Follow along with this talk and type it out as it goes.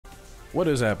What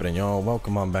is happening, y'all?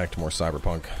 Welcome on back to more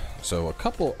Cyberpunk. So a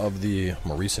couple of the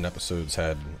more recent episodes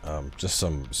had just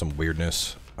some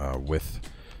weirdness with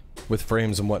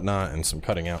frames and whatnot, and some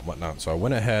cutting out and whatnot. So I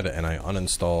went ahead and I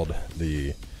uninstalled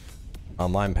the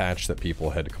online patch that people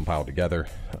had compiled together.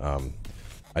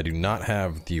 I do not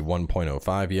have the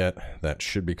 1.05 yet. That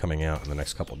should be coming out in the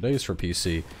next couple of days for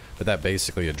PC, but that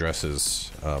basically addresses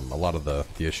a lot of the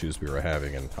issues we were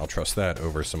having, and I'll trust that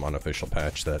over some unofficial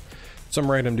patch that some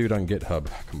random dude on GitHub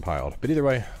compiled. But either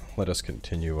way, let us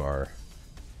continue our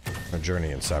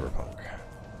journey in Cyberpunk.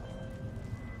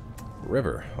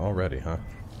 River, already, huh?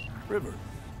 River.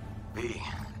 V,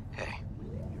 hey.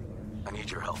 I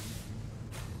need your help.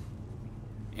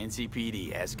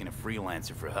 NCPD asking a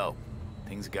freelancer for help.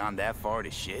 Things gone that far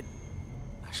to shit?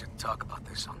 I should talk about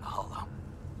this on the holo.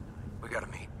 We gotta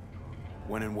meet.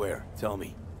 When and where? Tell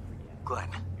me. Glenn,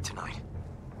 tonight.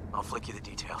 I'll flick you the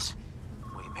details.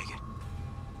 Will you make it?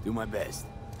 Do my best.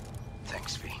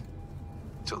 Thanks, V.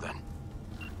 Till then.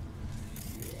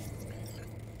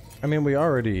 I mean, we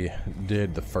already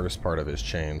did the first part of his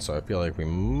chain, so I feel like we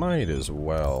might as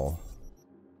well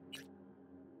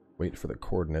wait for the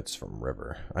coordinates from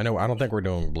River. I don't think we're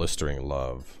doing Blistering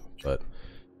Love, but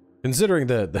considering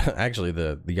that actually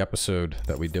the episode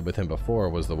that we did with him before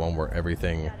was the one where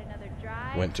everything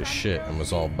went to shit and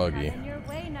was all buggy.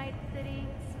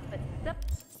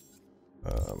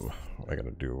 What am I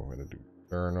gonna do? I'm gonna do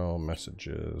journal,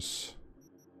 messages,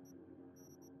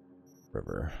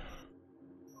 River.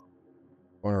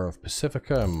 Corner of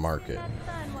Pacifica and Market.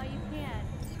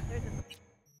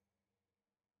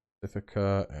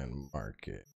 Pacifica and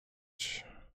Market.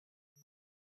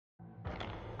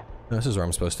 This is where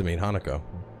I'm supposed to meet Hanako.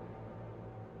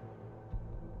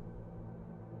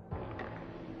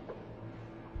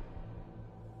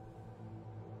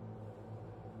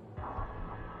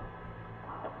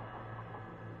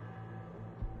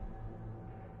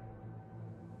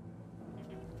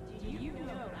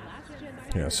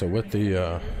 Yeah, so with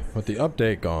the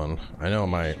update gone, I know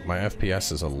my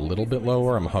FPS is a little bit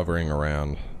lower. I'm hovering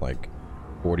around like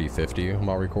 40, 50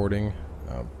 while recording,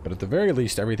 but at the very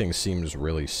least, everything seems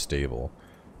really stable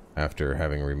after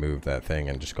having removed that thing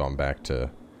and just gone back to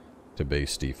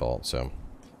base default. So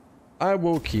I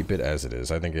will keep it as it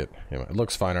is. I think it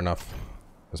looks fine enough.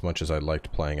 As much as I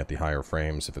liked playing at the higher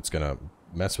frames, if it's gonna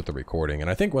mess with the recording, and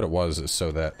I think what it was is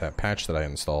so that patch that I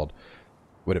installed.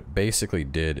 What it basically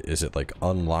did is it like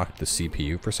unlocked the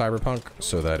CPU for Cyberpunk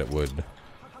so that it would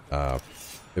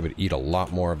eat a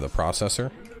lot more of the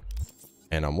processor.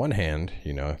 And on one hand,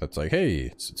 that's like,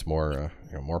 hey, it's more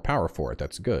more power for it.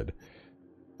 That's good.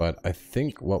 But I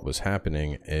think what was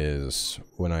happening is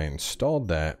when I installed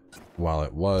that, while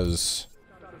it was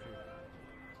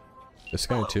this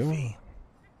guy too.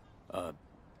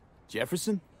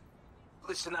 Jefferson?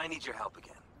 Listen, I need your help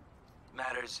again.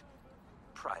 Matters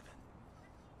private.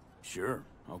 Sure,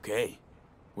 okay.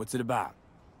 What's it about?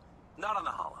 Not on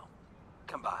the holo.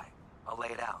 Come by. I'll lay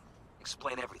it out.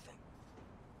 Explain everything.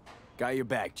 Got your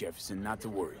back, Jefferson, not to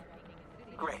worry.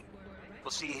 Great.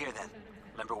 We'll see you here then.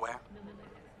 Remember where?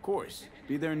 Of course.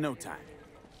 Be there in no time.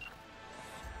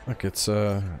 Look, it's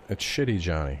Shitty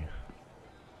Johnny.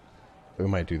 We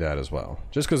might do that as well.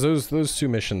 Just because those two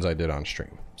missions I did on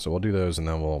stream. So we'll do those and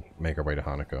then we'll make our way to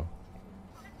Hanako.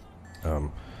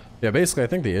 Yeah, basically I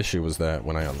think the issue was that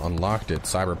when I unlocked it,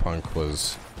 Cyberpunk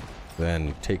was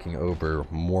then taking over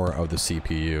more of the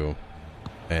CPU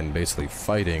and basically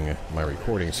fighting my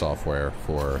recording software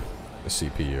for the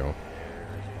CPU,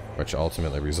 which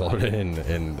ultimately resulted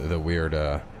in the weird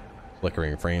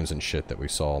flickering frames and shit that we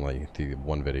saw in the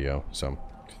one video. So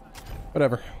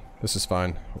whatever, this is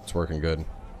fine, it's working good.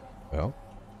 Well,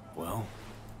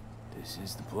 this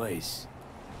is the place.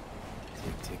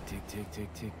 Tick, tick, tick, tick,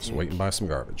 tick, tick, just waiting by some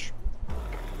garbage.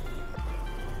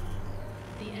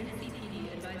 The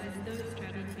NCPD advises those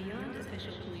traveling beyond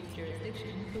official police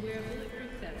jurisdiction to wear bulletproof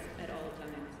vests at all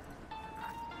times.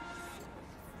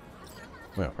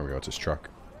 Well, here we go, it's his truck.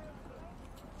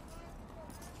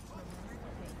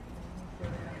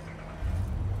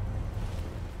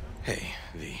 Hey,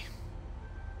 V.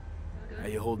 How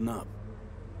you holding up?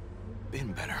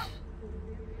 Been better.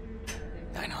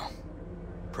 I know.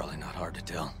 Probably not hard to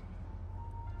tell.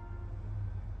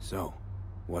 So,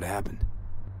 what happened?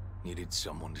 Needed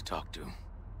someone to talk to.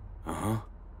 Uh-huh.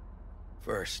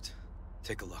 First,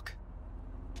 take a look.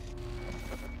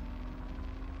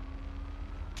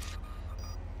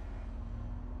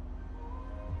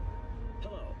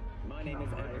 Hello, my name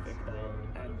is Isaac Bell,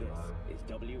 and this is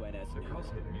WNS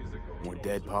News. More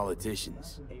dead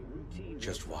politicians. A routine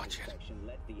Just watch it. inspection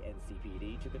led the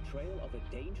NCPD to the trail of a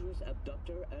dangerous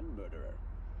abductor and murderer.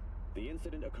 The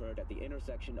incident occurred at the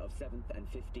intersection of 7th and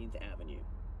 15th Avenue.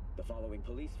 The following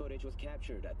police footage was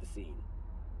captured at the scene.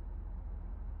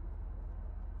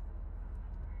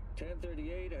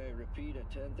 1038, I repeat at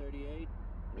 1038.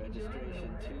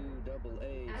 Registration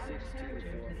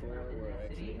 2AA6244, we're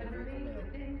exiting the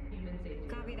vehicle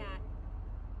now. Copy that.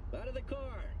 Out of the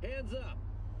car, hands up.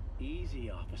 Easy,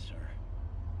 officer.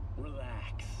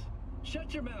 Relax.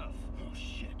 Shut your mouth. Oh,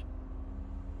 shit.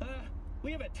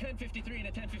 We have a 1053 and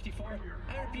a 1054.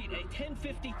 I repeat, a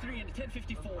 1053 and a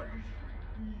 1054.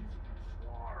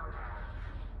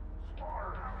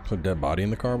 So dead body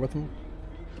in the car with him?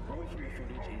 The boy from the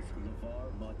footage is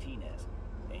LeVar Martinez,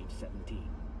 age 17.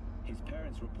 His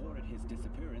parents reported his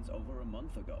disappearance over a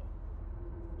month ago.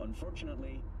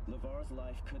 Unfortunately, LeVar's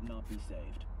life could not be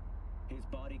saved. His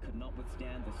body could not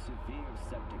withstand the severe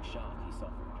septic shock he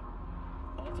suffered.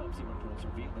 Autopsy reports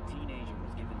revealed the teenager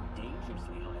was given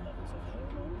dangerously high levels of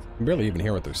hormones, You barely even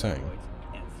hear what they're saying.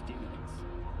 and stimulants.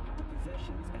 The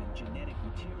possessions and genetic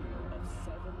material of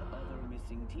 7 other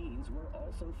missing teens were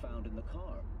also found in the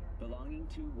car, belonging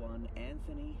to one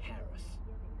Anthony Harris.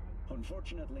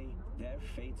 Unfortunately, their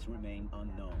fates remain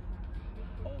unknown.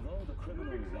 Although the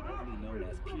criminal widely known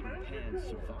as Peter Pan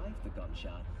survived the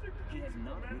gunshot, he has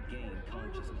not regained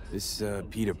consciousness. This,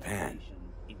 Peter Pan,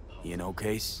 he in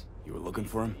case? You were looking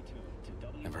for him?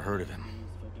 Never heard of him.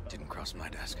 Didn't cross my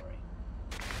desk.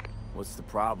 What's the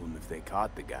problem if they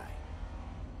caught the guy?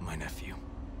 My nephew,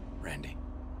 Randy.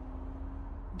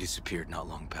 Disappeared not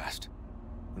long past.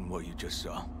 And what you just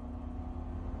saw.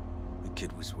 The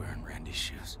kid was wearing Randy's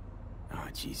shoes. Ah,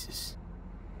 Jesus.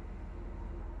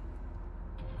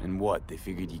 And what, they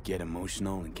figured you'd get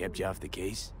emotional and kept you off the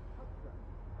case?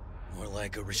 More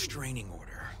like a restraining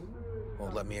order.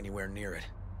 Won't let me anywhere near it.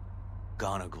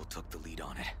 Gonigal took the lead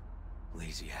on it.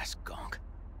 Lazy-ass gonk.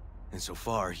 And so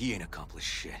far, he ain't accomplished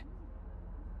shit.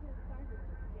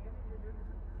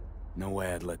 No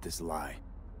way I'd let this lie.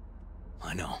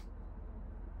 I know.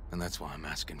 And that's why I'm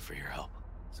asking for your help.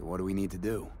 So what do we need to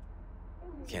do?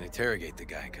 Can't interrogate the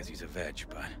guy because he's a veg,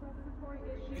 but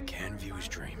we can view his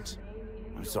dreams.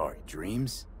 I'm sorry,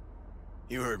 dreams?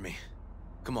 You heard me.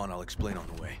 Come on, I'll explain on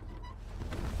the way.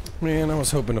 Man, I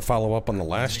was hoping to follow up on the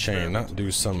last chain, not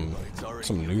do some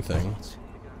new thing.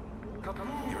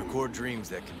 They record dreams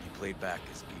that can be played back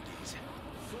as DVDs.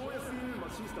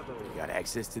 You got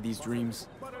access to these dreams?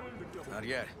 Not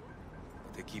yet.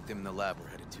 But they keep them in the lab we're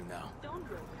headed to now.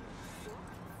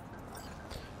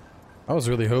 I was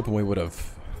really hoping we would have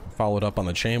followed up on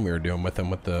the chain we were doing with him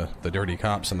with the dirty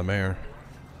cops and the mayor.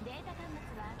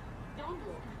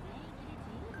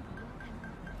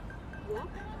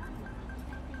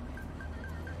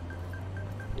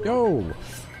 Yo!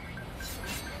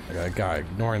 I got a guy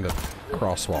ignoring the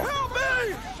crosswalk.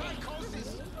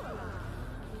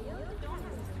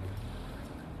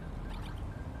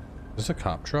 Is this a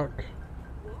cop truck?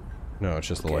 No, it's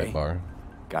just the light bar.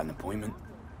 Got an appointment?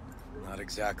 Not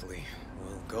exactly.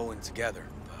 We'll go in together,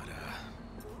 but,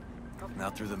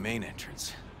 not through the main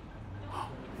entrance.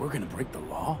 We're gonna break the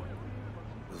law?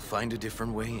 We'll find a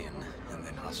different way in, and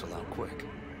then hustle out quick.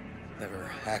 Never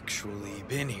actually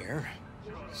been here,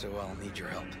 so I'll need your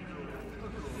help.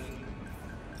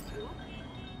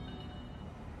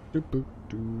 Doop boop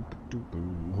doop doop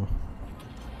boo.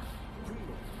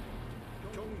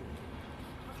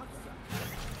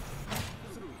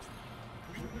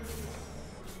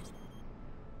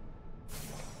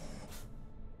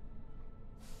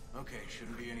 Okay,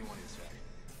 shouldn't be anyone inside.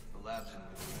 The lab's in the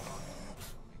middle of the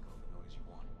so make all the noise you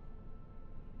want.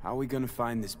 How are we gonna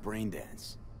find this brain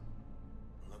dance?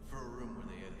 Look for a room where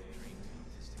they edit the dreams of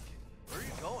autistic kid. Where are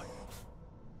you going?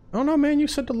 Oh no, man, you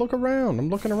said to look around. I'm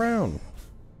looking around.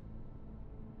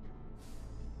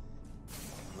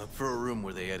 Look for a room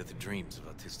where they edit the dreams of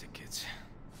autistic kids.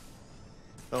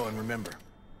 Oh, and remember,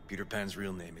 Peter Pan's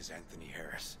real name is Anthony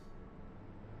Harris.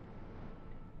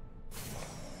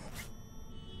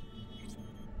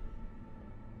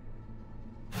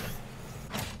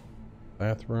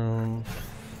 Bathroom.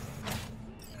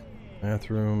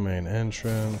 Bathroom, main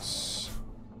entrance.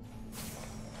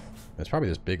 It's probably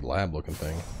this big lab looking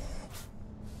thing.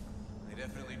 They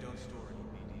definitely don't store any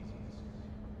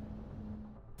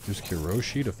BDs. Use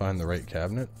Kiroshi to find the right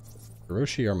cabinet.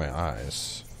 Kiroshi are my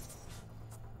eyes.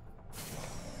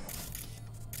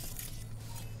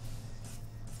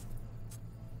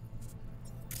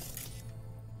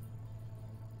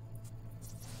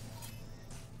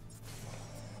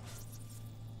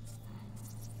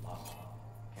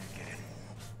 Can't get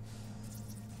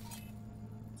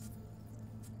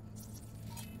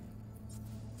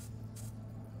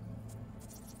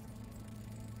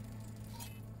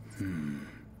in.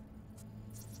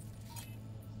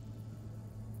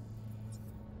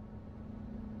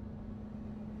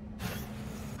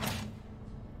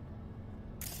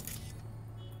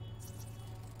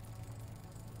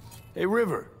 Hey,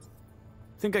 River.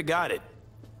 Think I got it.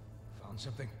 Found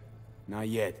something? Not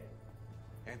yet.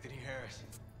 Anthony Harris.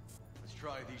 Let's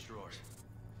try these drawers.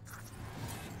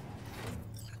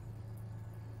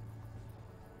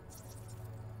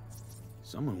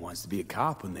 Someone wants to be a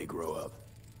cop when they grow up.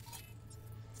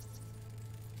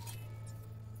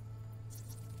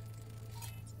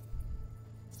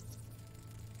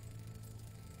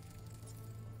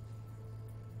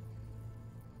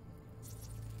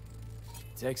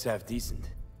 Tech's half decent.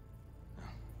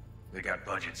 They got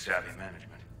budget-savvy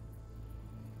management.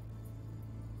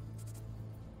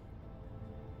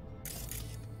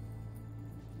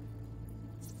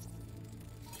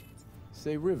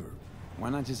 Say, River,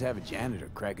 why not just have a janitor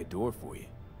crack a door for you?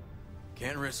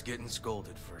 Can't risk getting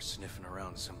scolded for sniffing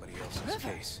around somebody else's River.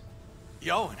 case.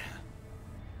 Yowen!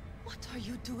 What are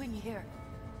you doing here?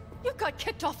 You got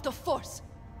kicked off the force.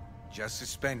 Just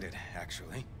suspended,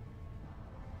 actually.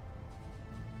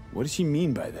 What does she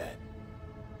mean by that?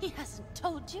 He hasn't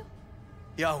told you?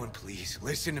 Yowen, please,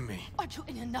 listen to me. Aren't you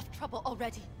in enough trouble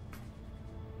already?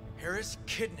 Harris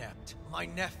kidnapped my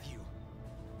nephew.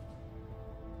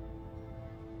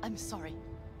 I'm sorry.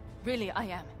 Really, I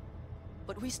am.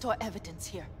 But we store evidence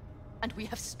here, and we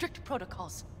have strict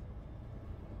protocols.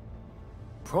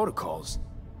 Protocols?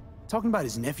 Talking about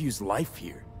his nephew's life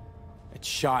here. A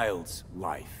child's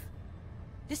life.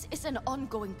 This is an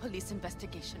ongoing police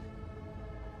investigation.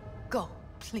 Go,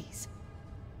 please.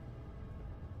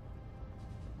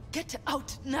 Get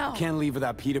out now! Can't leave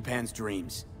without Peter Pan's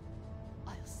dreams.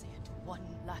 I'll say it one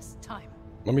last time.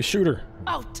 Let me shoot her.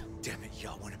 Out! Damn it,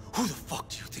 Yowen. Who the fuck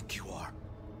do you think you are?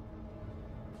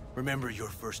 Remember your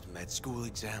first med school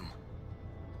exam?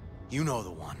 You know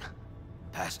the one.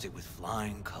 Passed it with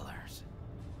flying colors.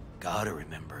 Gotta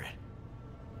remember it.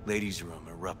 Ladies' room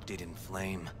erupted in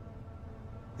flame.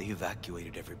 They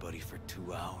evacuated everybody for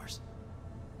 2 hours.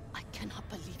 I cannot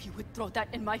believe you would throw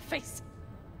that in my face.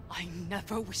 I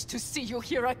never wish to see you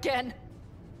here again.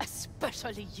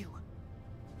 Especially you.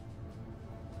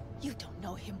 You don't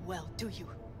know him well, do you?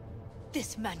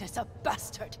 This man is a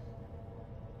bastard.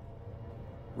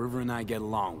 River and I get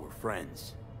along, we're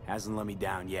friends. Hasn't let me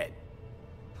down yet.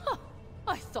 Huh.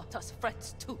 I thought us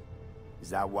friends too. Is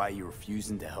that why you're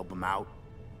refusing to help him out?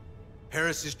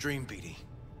 Harris's dream, BD.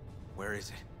 Where is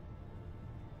it?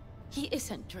 He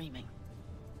isn't dreaming.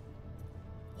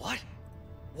 What?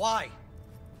 Why?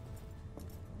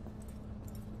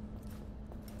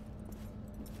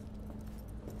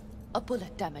 A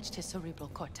bullet damaged his cerebral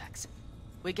cortex.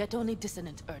 We get only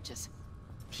dissonant urges.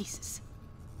 Pieces.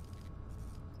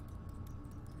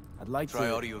 I'd like Try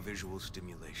to... audiovisual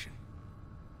stimulation.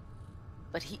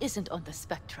 But he isn't on the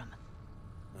spectrum.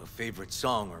 A favorite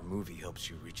song or movie helps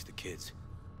you reach the kids.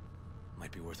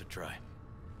 Might be worth a try.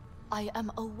 I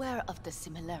am aware of the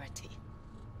similarity.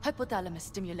 Hypothalamus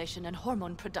stimulation and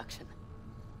hormone production.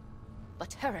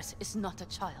 But Harris is not a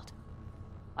child.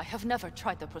 I have never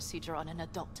tried the procedure on an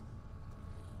adult.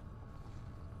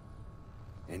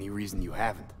 Any reason you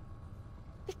haven't?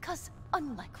 Because,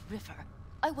 unlike River,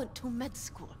 I went to med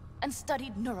school and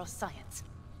studied neuroscience.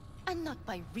 And not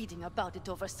by reading about it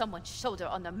over someone's shoulder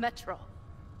on the metro.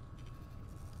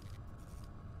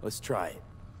 Let's try it.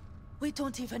 We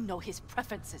don't even know his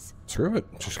preferences. Screw it.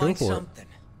 Just go Find for something.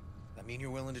 I mean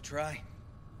you're willing to try?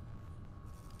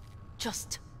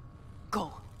 Just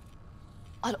go.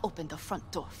 I'll open the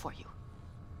front door for you.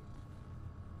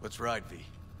 Let's ride, V.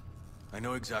 I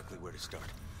know exactly where to start.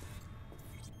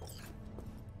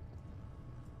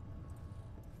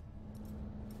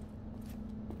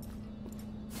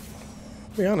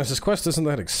 To be honest, this quest isn't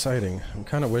that exciting. I'm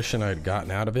kind of wishing I'd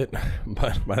gotten out of it,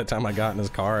 but by the time I got in his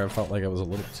car, I felt like it was a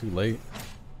little too late.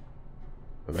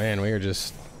 But man, we were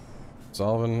just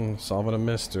solving a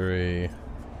mystery.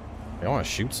 I want to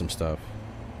shoot some stuff.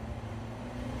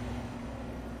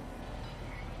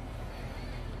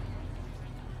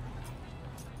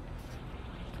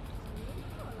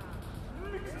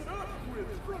 Mix it up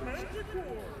with Romanticor.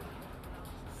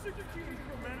 16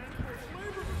 Romanticor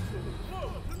flavors for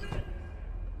love the mix.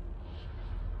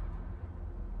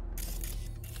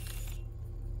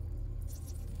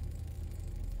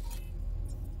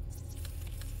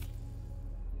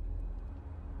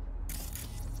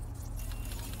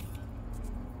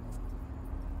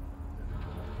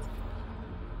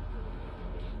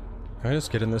 Can I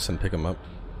just get in this and pick him up?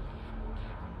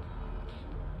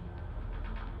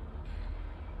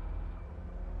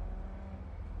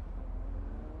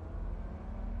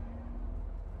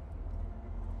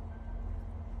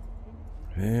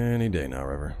 Any day now,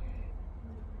 River.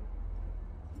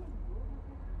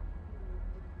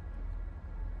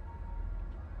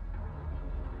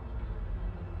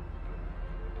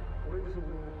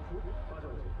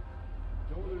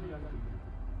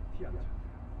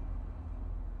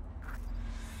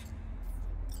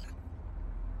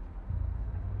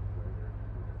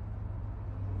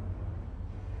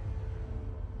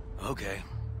 Okay,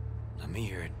 let me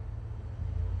hear it.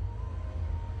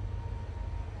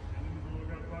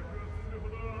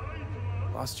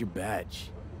 Lost your badge.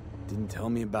 Didn't tell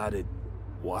me about it.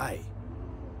 Why?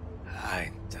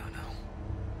 I don't know.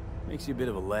 Makes you a bit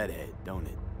of a leadhead, don't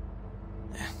it?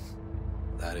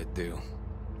 That it do.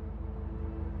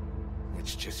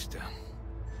 It's just,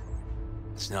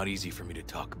 it's not easy for me to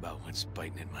talk about what's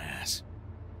biting at my ass.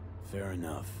 Fair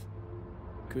enough.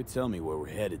 Could tell me where we're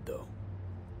headed, though.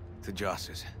 To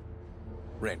Joss's.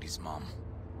 Randy's mom.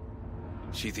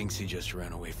 She thinks he just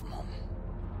ran away from home.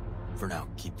 For now,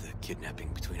 keep the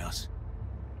kidnapping between us.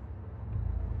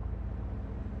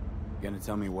 Gonna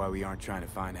tell me why we aren't trying to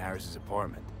find Harris's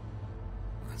apartment?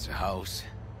 It's a house,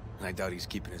 and I doubt he's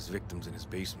keeping his victims in his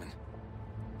basement.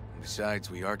 And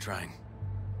besides, we are trying.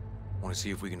 Want to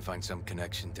see if we can find some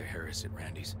connection to Harris at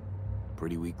Randy's.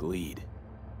 Pretty weak lead.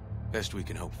 Best we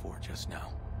can hope for just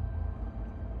now.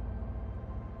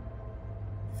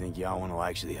 Think y'all want to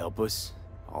actually help us?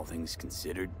 All things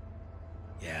considered?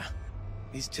 Yeah.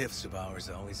 These tiffs of ours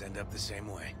always end up the same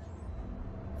way.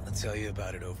 I'll tell you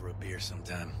about it over a beer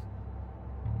sometime.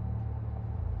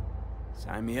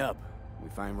 Sign me up. We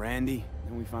find Randy,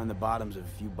 then we find the bottoms of a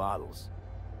few bottles.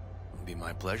 It'll be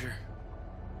my pleasure.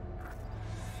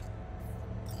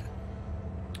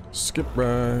 Skip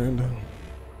ride.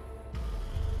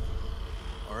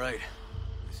 Alright.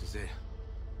 This is it.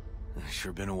 It's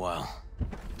sure been a while.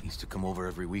 Used to come over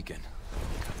every weekend.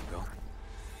 Go.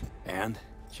 And?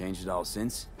 Changed it all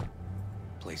since?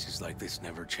 Places like this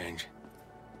never change.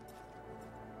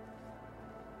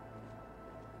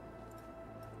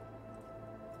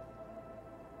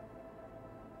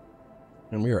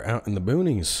 And we are out in the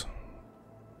boonies.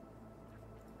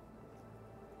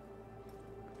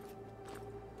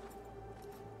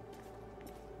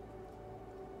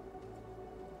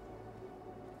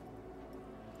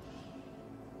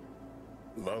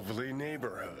 Lovely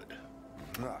neighborhood.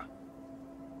 Ah.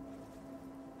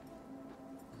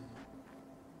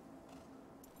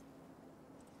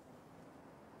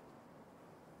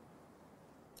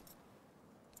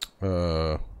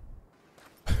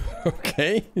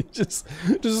 Okay, just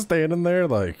standing there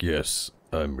like, yes,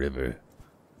 I'm River.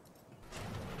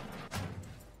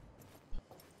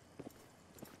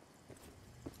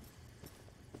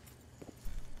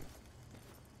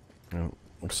 Oh,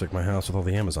 looks like my house with all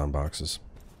the Amazon boxes.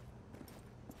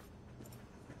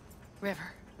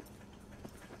 River.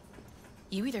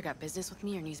 You either got business with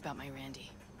me or news about my Randy.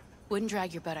 Wouldn't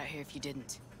drag your butt out here if you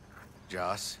didn't.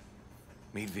 Joss,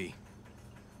 meet V.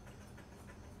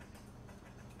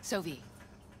 So V,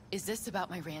 is this about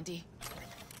my Randy?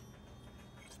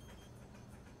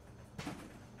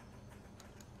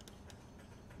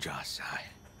 Joss,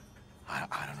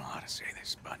 I don't know how to say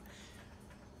this, but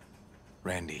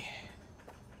Randy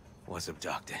was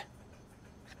abducted.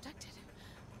 Abducted?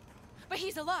 But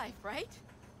he's alive, right?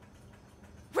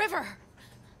 River!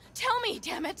 Tell me,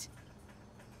 damn it!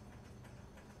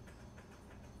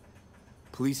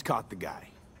 Police caught the guy,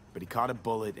 but he caught a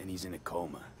bullet and he's in a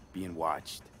coma, being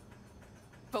watched.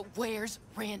 But where's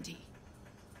Randy?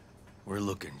 We're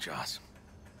looking, Joss.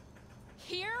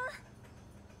 Here?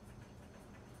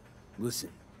 Listen,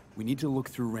 we need to look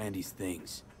through Randy's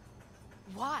things.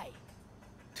 Why?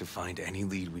 To find any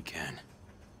lead we can.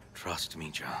 Trust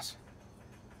me, Joss.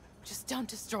 Just don't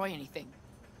destroy anything.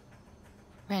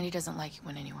 Randy doesn't like it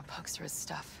when anyone pokes through his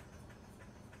stuff.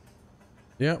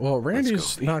 Yeah, well, Randy's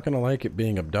Let's go, not gonna like it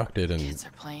being abducted and Kids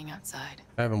are playing outside.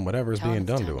 having whatever's Tell being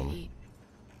them it's done to time him. eat.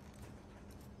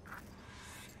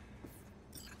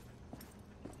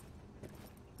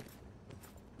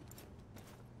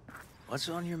 What's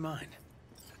on your mind?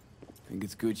 Think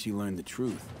it's good she learned the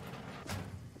truth.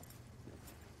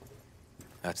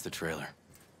 That's the trailer.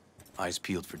 Eyes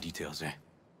peeled for details, eh?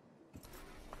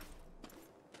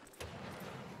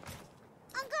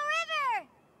 Uncle River!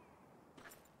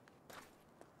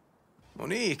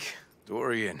 Monique,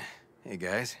 Dorian. Hey,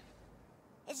 guys.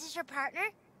 Is this your partner?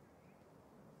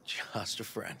 Just a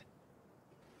friend.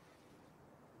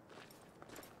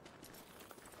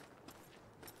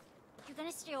 You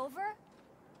gonna stay over?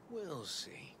 We'll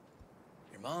see.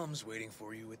 Your mom's waiting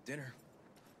for you with dinner.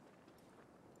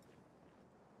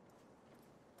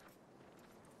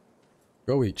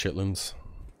 Go eat, chitlins.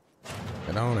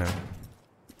 Get on out.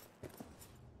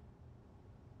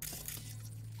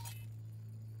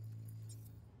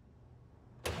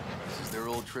 This is their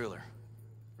old trailer.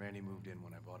 Randy moved in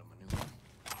when I bought him a new one.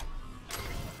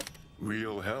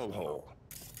 Real hellhole.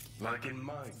 Like in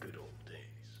my good old days.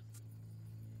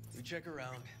 You check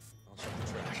around. I'll check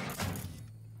the trash.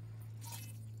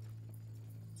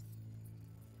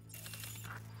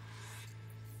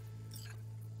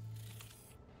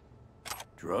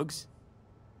 Drugs?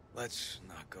 Let's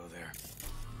not go there.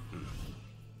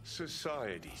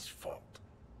 Society's fault.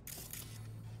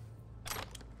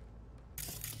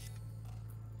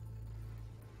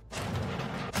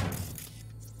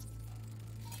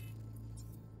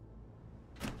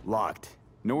 Locked.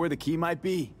 Know where the key might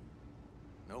be?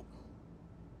 Nope.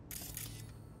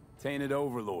 Tainted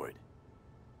Overlord.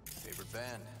 Favorite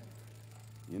band.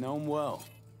 You know him well.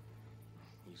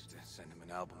 Used to send him an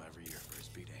album every year for his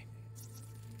B-Day.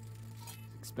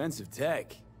 Expensive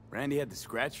tech. Randy had the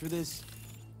scratch for this?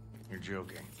 You're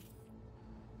joking.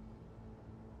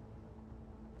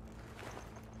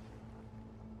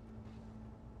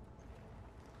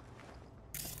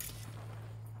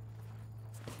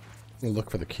 We'll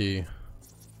look for the key.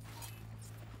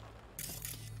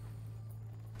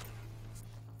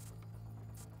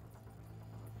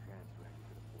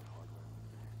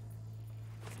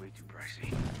 Way too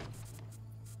pricey.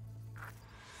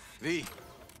 V,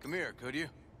 come here, could you?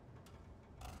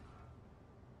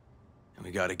 And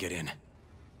we gotta get in.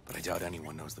 But I doubt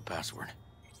anyone knows the password.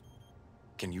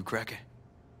 Can you crack it?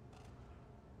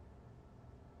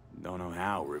 Don't know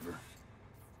how, River.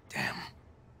 Damn.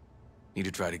 Need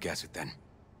to try to guess it then.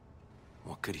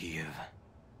 What could he have?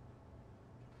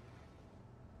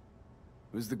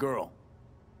 Who's the girl?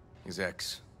 His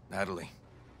ex, Natalie.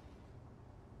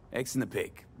 Ex in the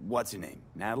pic. What's her name?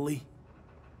 Natalie?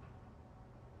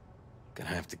 Gonna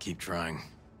have to keep trying.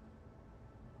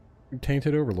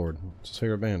 Tainted Overlord. It's a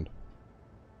favorite band.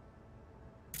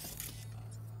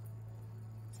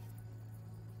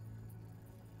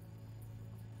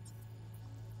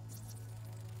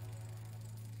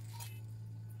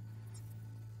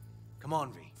 Come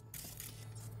on, V.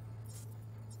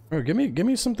 Oh, give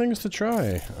me some things to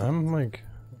try. I'm like,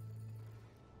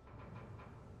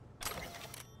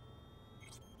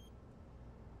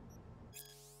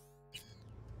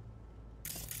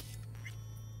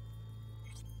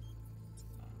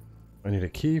 I need a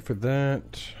key for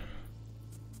that.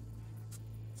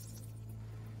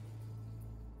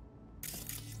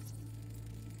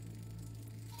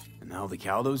 And now the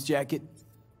Caldo's jacket?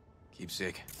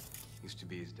 Keepsake. Used to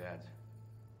be his dad's.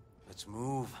 Let's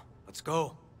move. Let's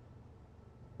go.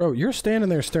 Bro, you're standing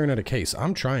there staring at a case.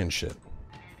 I'm trying shit.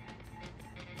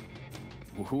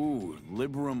 Ooh,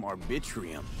 Liberum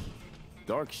Arbitrium.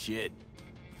 Dark shit.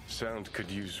 Sound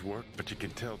could use work, but you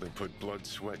can tell they put blood,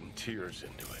 sweat, and tears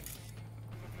into it.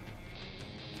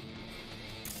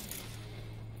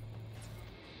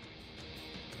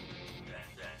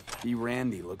 E.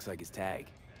 Randy looks like his tag.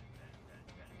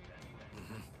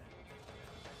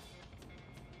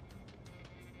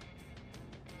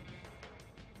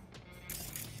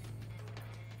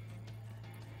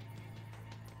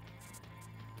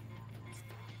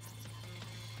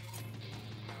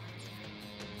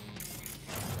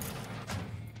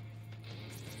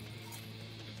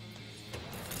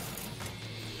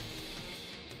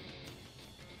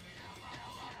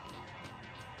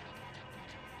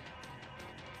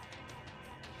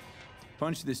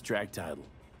 Punch this track title.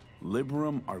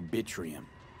 Liberum Arbitrium.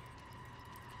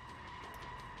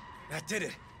 That did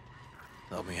it.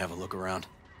 Help me have a look around.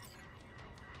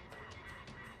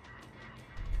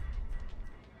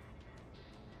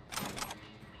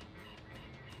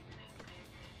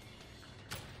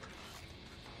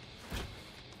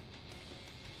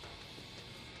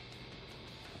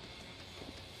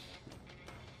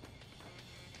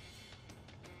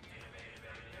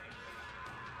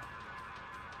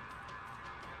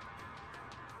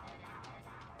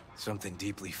 Something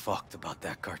deeply fucked about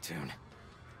that cartoon.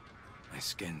 My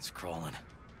skin's crawling.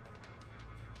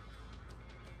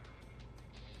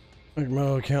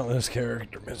 Like countless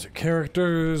characters.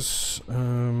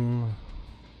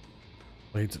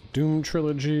 Blades of Doom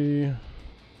trilogy.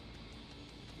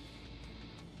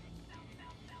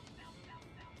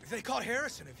 They caught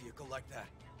Harris in a vehicle like that.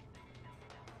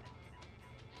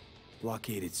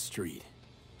 Blockaded street.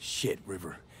 Shit,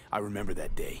 River. I remember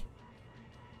that day.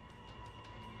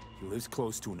 He lives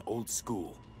close to an old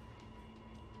school.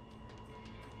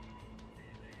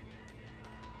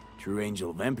 True angel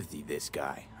of empathy, this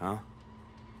guy, huh?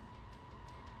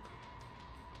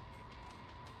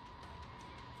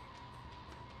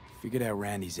 Figured out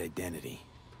Randy's identity.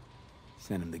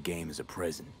 Sent him the game as a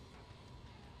present.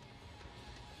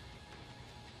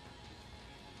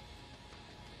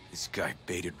 This guy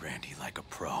baited Randy like a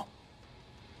pro.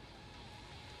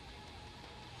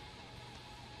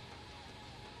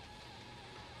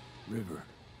 River,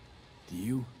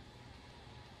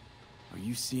 are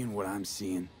you seeing what I'm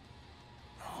seeing?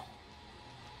 No.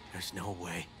 There's no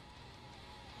way.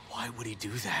 Why would he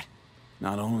do that?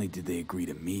 Not only did they agree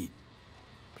to meet,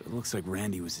 but it looks like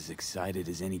Randy was as excited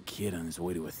as any kid on his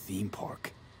way to a theme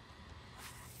park.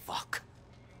 Fuck.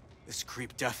 This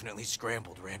creep definitely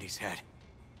scrambled Randy's head.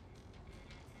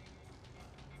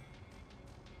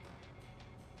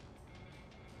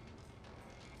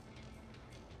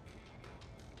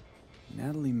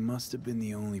 Natalie must have been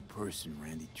the only person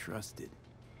Randy trusted.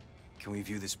 Can we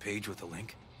view this page with a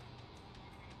link?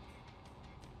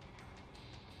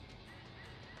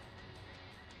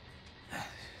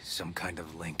 Some kind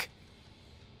of link.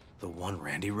 The one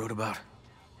Randy wrote about?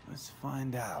 Let's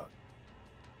find out.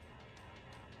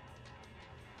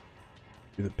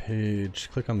 View the page,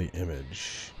 click on the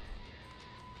image.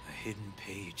 A hidden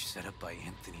page set up by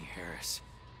Anthony Harris.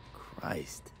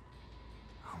 Christ.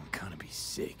 I'm gonna be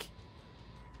sick.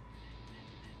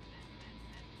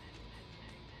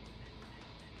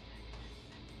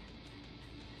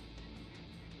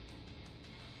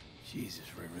 Jesus,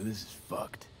 River, this is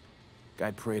fucked.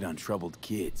 Guy preyed on troubled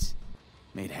kids.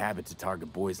 Made habit to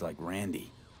target boys like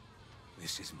Randy.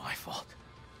 This is my fault.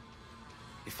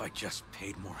 If I just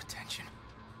paid more attention.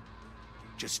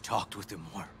 Just talked with him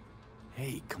more.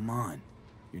 Hey, come on.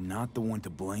 You're not the one to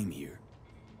blame here.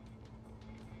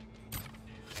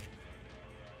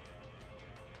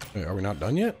 Wait, are we not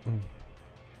done yet?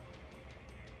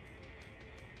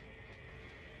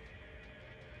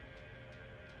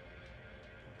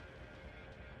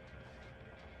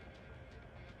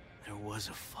 There was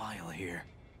a file here.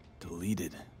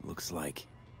 Deleted, looks like.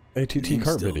 ATT Name's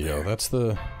cart still video, there. that's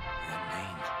the...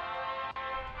 That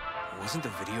name. Wasn't the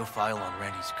video file on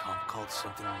Randy's comp called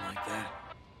something like that?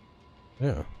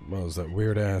 Yeah, well, is that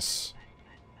weird ass...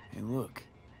 Hey, look.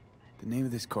 The name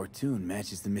of this cartoon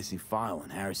matches the missing file on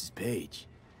Harris's page.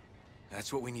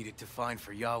 That's what we needed to find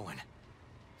for Yawin.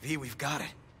 V, we've got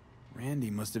it. Randy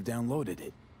must have downloaded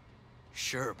it.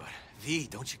 Sure, but V,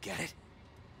 don't you get it?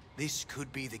 This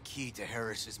could be the key to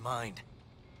Harris's mind.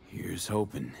 Here's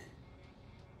hoping.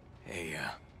 Hey,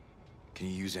 can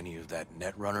you use any of that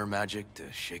Netrunner magic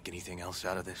to shake anything else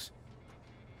out of this?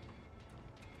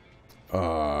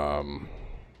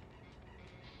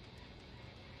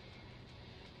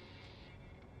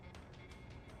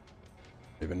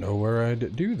 Even know where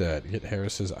I'd do that. Get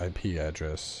Harris's IP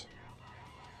address.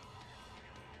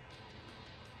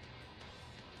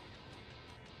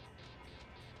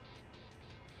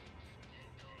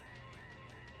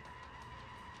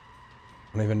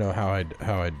 I don't even know how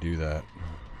I'd do that.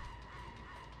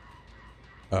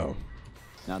 Oh,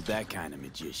 Not that kind of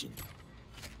magician.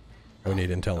 I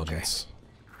need intelligence.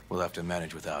 We'll have to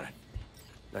manage without it.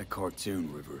 That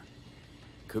cartoon, River.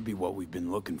 Could be what we've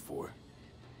been looking for.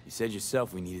 You said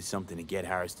yourself we needed something to get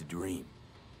Harris to dream.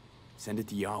 Send it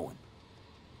to Yawin.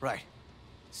 Right.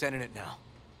 Sending it now.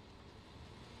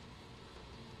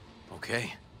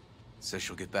 Okay. Says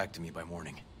she'll get back to me by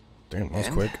morning. Damn, that was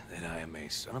And quick. that I am a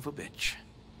son of a bitch.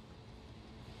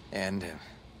 And,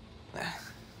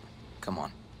 come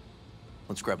on.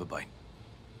 Let's grab a bite.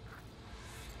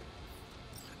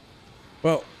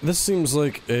 Well, this seems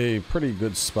like a pretty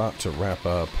good spot to wrap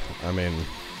up. I mean,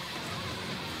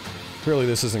 clearly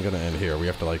this isn't going to end here. We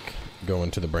have to, like, go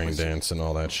into the brain dance and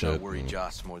all that Let's shit. not worry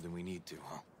Joss more than we need to,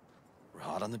 huh? We're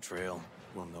hot on the trail.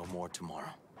 We'll know more tomorrow.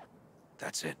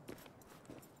 That's it.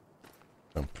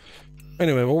 So,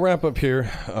 anyway, we'll wrap up here.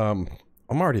 I'm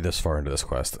already this far into this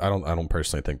quest. I don't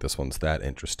personally think this one's that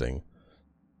interesting,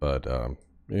 but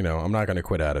you know, I'm not going to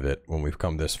quit out of it when we've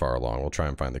come this far along. We'll try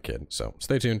and find the kid. So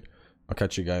stay tuned. I'll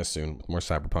catch you guys soon with more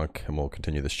Cyberpunk, and we'll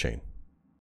continue this chain.